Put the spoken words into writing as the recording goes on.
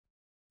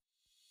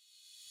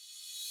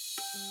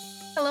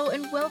Hello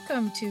and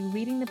welcome to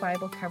Reading the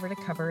Bible Cover to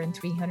Cover in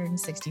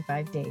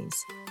 365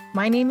 Days.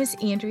 My name is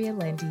Andrea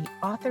Lendy,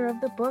 author of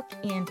the book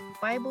and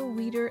Bible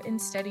reader and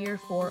studier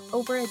for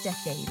over a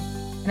decade,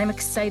 and I'm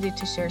excited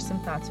to share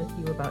some thoughts with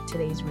you about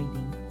today's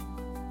reading.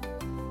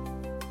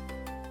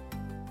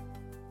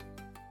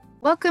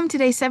 Welcome to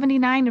day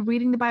 79 of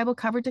Reading the Bible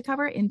Cover to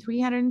Cover in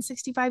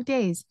 365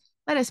 Days.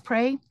 Let us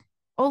pray.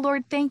 Oh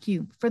Lord, thank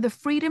you for the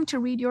freedom to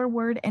read your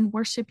word and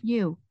worship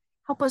you.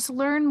 Help us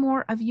learn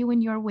more of you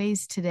and your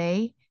ways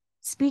today.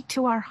 Speak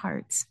to our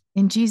hearts.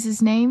 In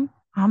Jesus' name,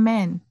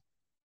 amen.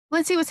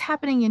 Let's see what's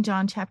happening in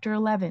John chapter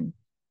 11.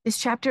 This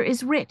chapter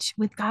is rich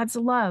with God's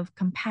love,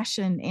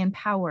 compassion, and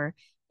power.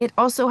 It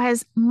also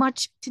has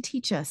much to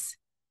teach us.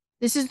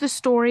 This is the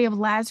story of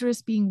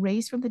Lazarus being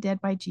raised from the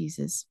dead by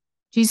Jesus.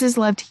 Jesus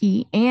loved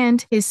he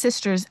and his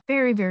sisters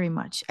very, very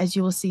much, as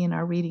you will see in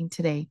our reading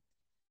today.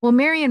 Well,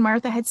 Mary and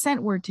Martha had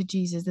sent word to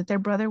Jesus that their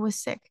brother was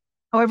sick.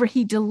 However,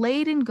 he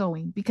delayed in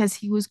going because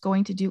he was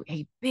going to do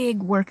a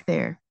big work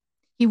there.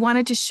 He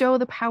wanted to show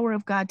the power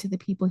of God to the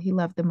people he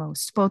loved the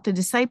most, both the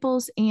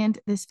disciples and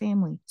this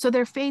family, so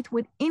their faith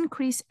would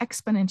increase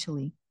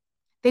exponentially.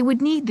 They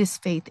would need this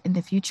faith in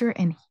the future,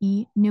 and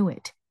he knew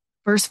it.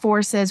 Verse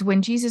 4 says,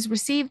 when Jesus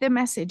received the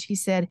message, he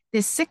said,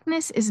 this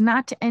sickness is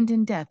not to end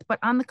in death, but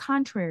on the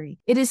contrary,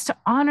 it is to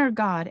honor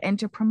God and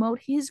to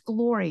promote his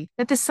glory,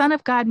 that the Son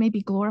of God may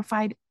be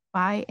glorified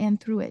by and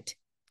through it.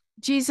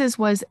 Jesus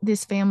was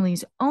this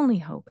family's only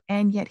hope,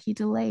 and yet he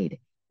delayed.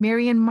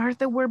 Mary and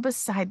Martha were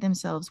beside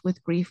themselves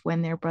with grief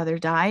when their brother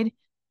died.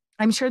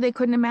 I'm sure they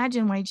couldn't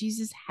imagine why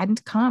Jesus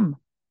hadn't come.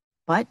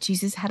 But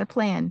Jesus had a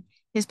plan.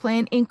 His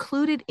plan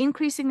included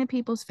increasing the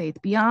people's faith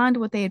beyond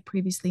what they had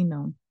previously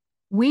known.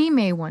 We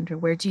may wonder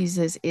where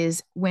Jesus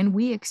is when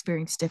we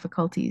experience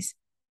difficulties.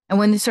 And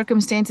when the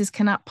circumstances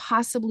cannot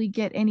possibly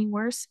get any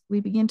worse, we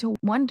begin to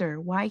wonder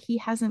why he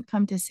hasn't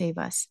come to save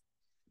us.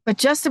 But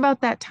just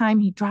about that time,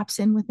 he drops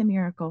in with a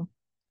miracle.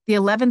 The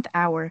 11th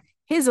hour,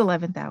 his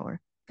 11th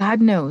hour. God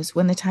knows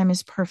when the time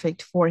is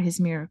perfect for his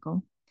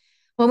miracle.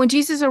 Well, when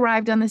Jesus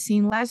arrived on the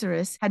scene,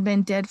 Lazarus had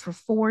been dead for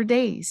 4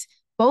 days.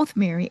 Both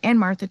Mary and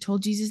Martha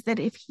told Jesus that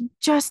if he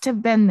just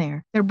had been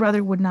there, their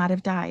brother would not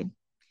have died.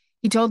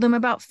 He told them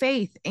about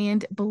faith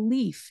and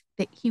belief,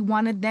 that he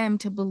wanted them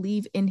to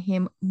believe in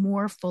him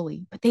more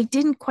fully, but they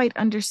didn't quite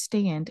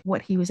understand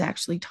what he was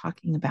actually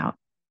talking about.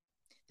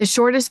 The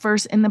shortest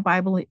verse in the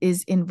Bible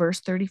is in verse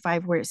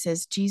 35, where it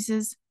says,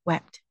 Jesus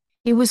wept.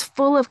 He was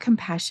full of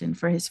compassion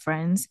for his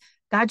friends.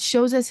 God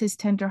shows us his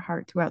tender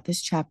heart throughout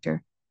this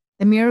chapter.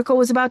 The miracle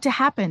was about to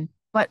happen.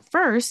 But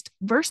first,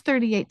 verse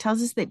 38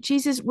 tells us that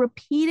Jesus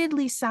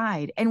repeatedly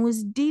sighed and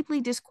was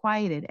deeply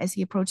disquieted as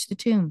he approached the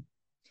tomb.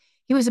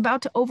 He was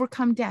about to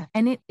overcome death,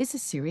 and it is a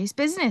serious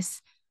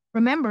business.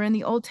 Remember, in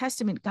the Old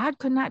Testament, God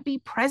could not be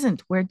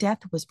present where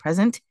death was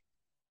present.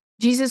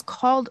 Jesus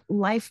called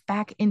life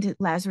back into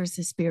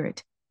Lazarus'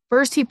 spirit.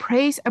 First, he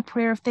prays a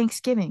prayer of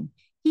thanksgiving.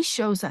 He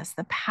shows us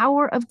the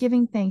power of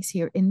giving thanks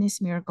here in this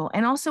miracle,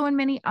 and also in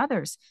many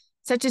others,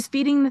 such as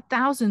feeding the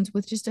thousands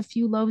with just a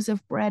few loaves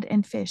of bread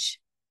and fish.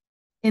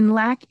 In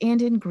lack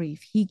and in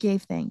grief, he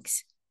gave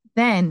thanks.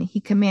 Then he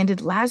commanded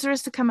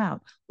Lazarus to come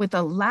out with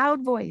a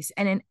loud voice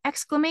and an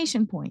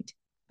exclamation point.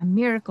 A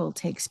miracle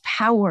takes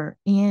power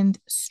and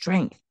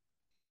strength.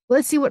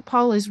 Let's see what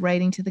Paul is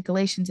writing to the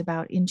Galatians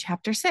about in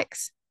chapter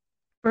 6.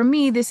 For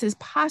me, this is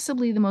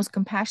possibly the most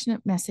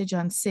compassionate message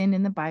on sin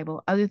in the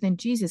Bible, other than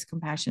Jesus'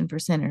 compassion for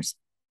sinners.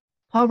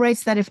 Paul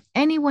writes that if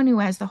anyone who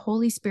has the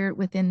Holy Spirit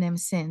within them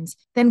sins,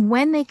 then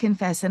when they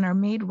confess and are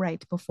made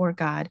right before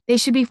God, they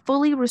should be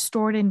fully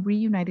restored and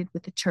reunited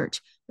with the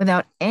church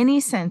without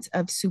any sense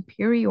of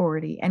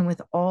superiority and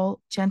with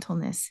all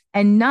gentleness.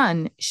 And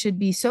none should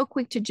be so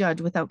quick to judge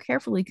without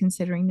carefully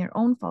considering their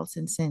own faults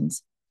and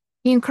sins.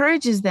 He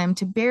encourages them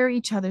to bear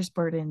each other's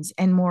burdens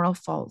and moral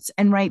faults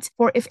and writes,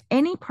 for if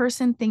any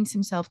person thinks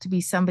himself to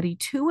be somebody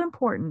too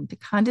important to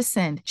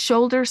condescend,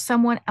 shoulder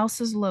someone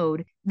else's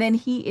load, then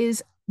he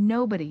is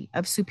nobody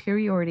of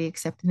superiority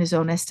except in his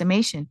own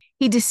estimation.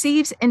 He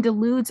deceives and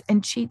deludes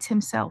and cheats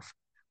himself.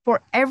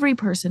 For every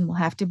person will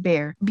have to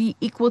bear, be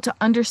equal to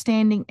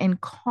understanding, and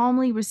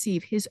calmly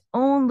receive his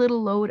own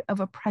little load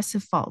of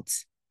oppressive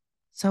faults.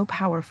 So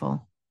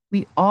powerful.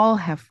 We all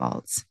have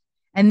faults.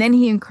 And then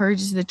he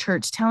encourages the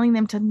church, telling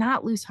them to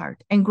not lose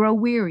heart and grow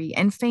weary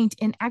and faint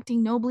in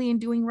acting nobly and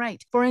doing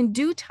right. For in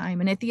due time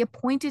and at the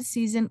appointed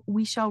season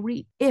we shall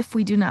reap, if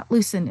we do not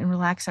loosen and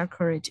relax our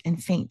courage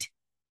and faint.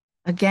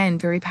 Again,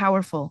 very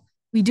powerful.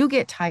 We do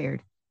get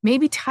tired,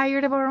 maybe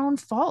tired of our own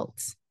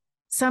faults.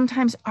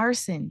 Sometimes our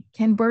sin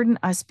can burden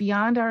us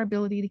beyond our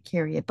ability to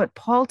carry it, but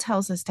Paul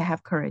tells us to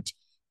have courage.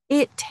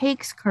 It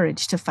takes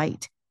courage to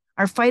fight.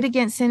 Our fight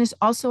against sin is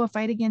also a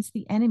fight against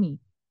the enemy.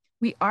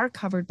 We are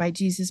covered by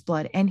Jesus'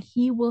 blood, and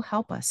he will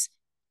help us.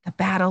 The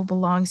battle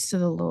belongs to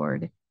the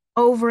Lord.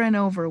 Over and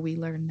over, we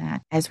learn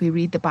that as we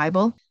read the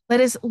Bible. Let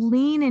us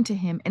lean into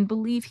him and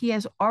believe he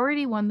has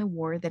already won the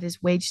war that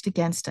is waged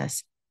against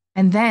us.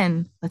 And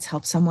then let's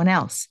help someone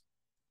else.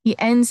 He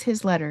ends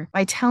his letter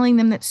by telling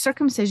them that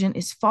circumcision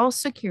is false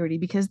security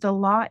because the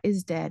law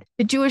is dead.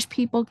 The Jewish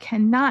people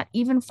cannot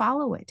even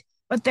follow it,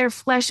 but their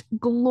flesh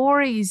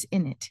glories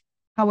in it.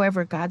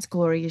 However, God's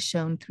glory is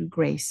shown through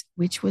grace,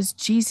 which was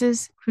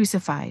Jesus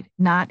crucified,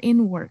 not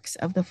in works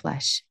of the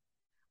flesh.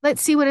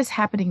 Let's see what is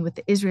happening with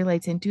the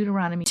Israelites in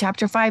Deuteronomy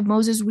chapter 5.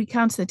 Moses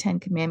recounts the 10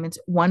 commandments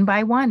one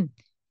by one.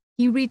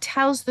 He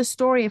retells the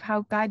story of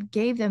how God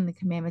gave them the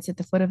commandments at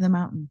the foot of the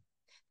mountain.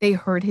 They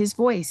heard his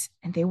voice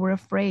and they were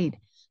afraid.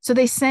 So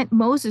they sent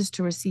Moses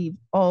to receive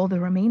all the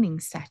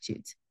remaining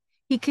statutes.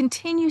 He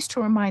continues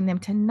to remind them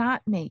to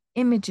not make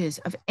images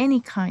of any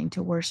kind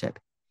to worship.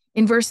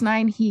 In verse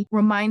 9, he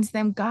reminds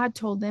them God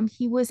told them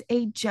he was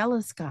a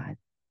jealous God.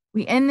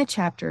 We end the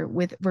chapter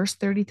with verse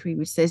 33,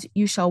 which says,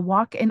 "You shall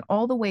walk in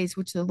all the ways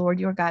which the Lord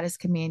your God has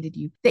commanded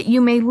you, that you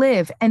may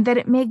live, and that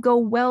it may go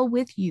well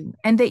with you,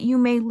 and that you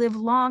may live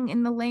long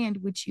in the land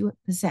which you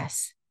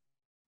possess."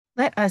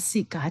 Let us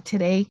seek God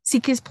today,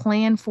 seek his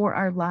plan for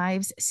our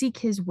lives, seek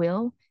his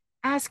will.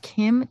 Ask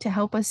him to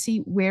help us see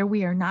where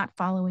we are not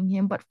following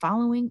him, but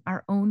following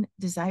our own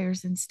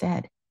desires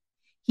instead.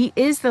 He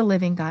is the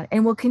living God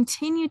and will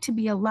continue to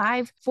be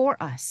alive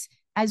for us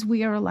as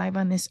we are alive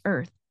on this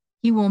earth.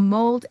 He will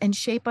mold and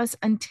shape us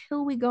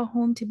until we go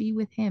home to be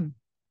with him.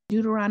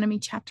 Deuteronomy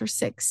chapter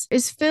 6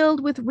 is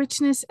filled with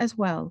richness as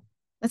well.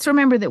 Let's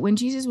remember that when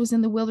Jesus was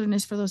in the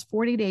wilderness for those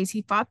 40 days,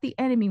 he fought the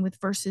enemy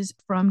with verses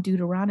from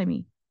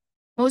Deuteronomy.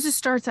 Moses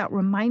starts out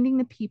reminding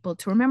the people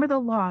to remember the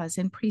laws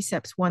and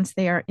precepts once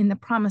they are in the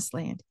promised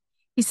land.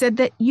 He said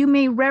that you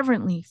may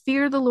reverently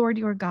fear the Lord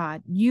your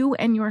God, you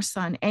and your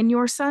son and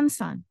your son's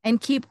son, and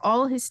keep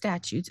all his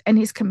statutes and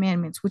his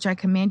commandments, which I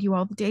command you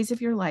all the days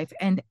of your life,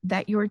 and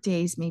that your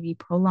days may be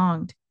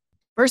prolonged.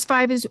 Verse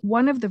 5 is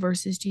one of the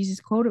verses Jesus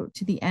quoted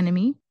to the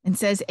enemy and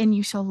says, "And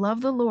you shall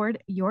love the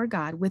Lord your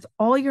God with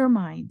all your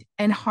mind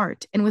and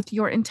heart and with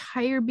your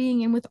entire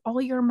being and with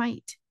all your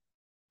might."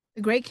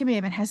 The great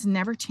commandment has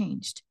never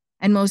changed,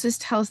 and Moses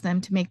tells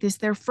them to make this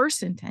their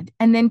first intent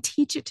and then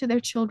teach it to their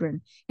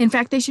children. In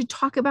fact, they should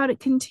talk about it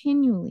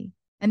continually.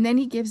 And then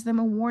he gives them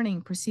a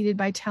warning, preceded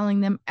by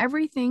telling them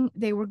everything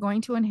they were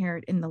going to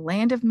inherit in the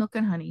land of milk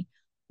and honey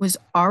was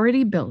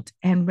already built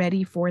and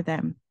ready for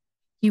them.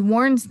 He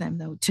warns them,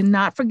 though, to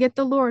not forget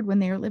the Lord when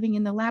they are living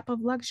in the lap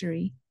of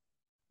luxury.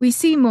 We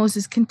see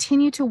Moses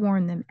continue to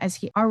warn them, as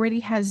he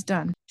already has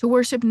done, to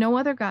worship no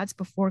other gods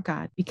before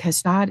God,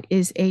 because God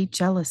is a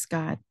jealous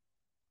God.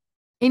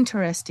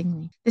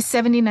 Interestingly, the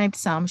 79th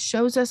Psalm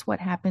shows us what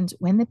happens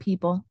when the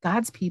people,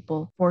 God's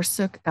people,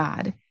 forsook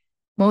God.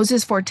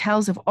 Moses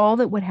foretells of all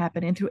that would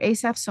happen, and through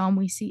Asaph's psalm,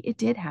 we see it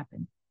did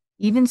happen.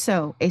 Even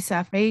so,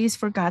 Asaph prays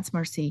for God's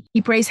mercy.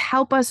 He prays,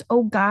 "Help us,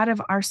 O God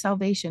of our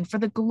salvation, for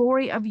the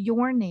glory of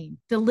your name.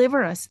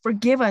 Deliver us,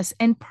 forgive us,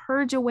 and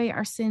purge away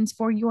our sins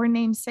for your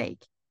name's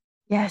sake."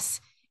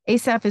 Yes,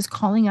 Asaph is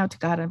calling out to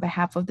God on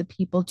behalf of the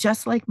people,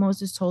 just like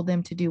Moses told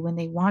them to do when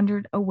they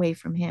wandered away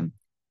from him.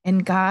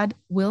 And God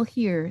will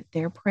hear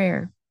their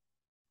prayer.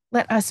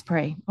 Let us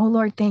pray. Oh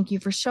Lord, thank you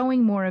for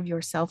showing more of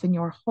yourself and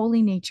your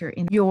holy nature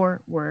in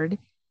your word.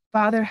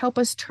 Father, help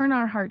us turn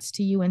our hearts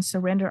to you and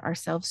surrender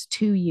ourselves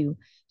to you.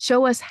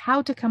 Show us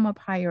how to come up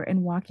higher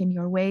and walk in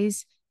your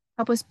ways.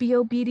 Help us be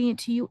obedient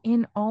to you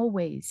in all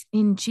ways.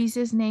 In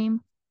Jesus'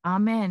 name,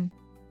 amen.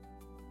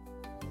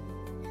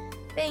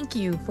 Thank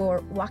you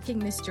for walking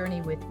this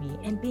journey with me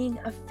and being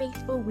a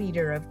faithful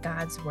reader of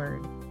God's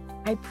word.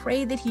 I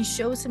pray that he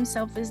shows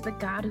himself as the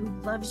God who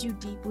loves you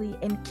deeply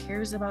and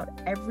cares about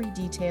every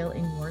detail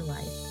in your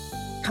life.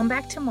 Come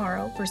back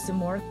tomorrow for some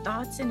more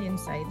thoughts and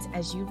insights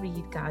as you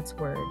read God's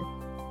word.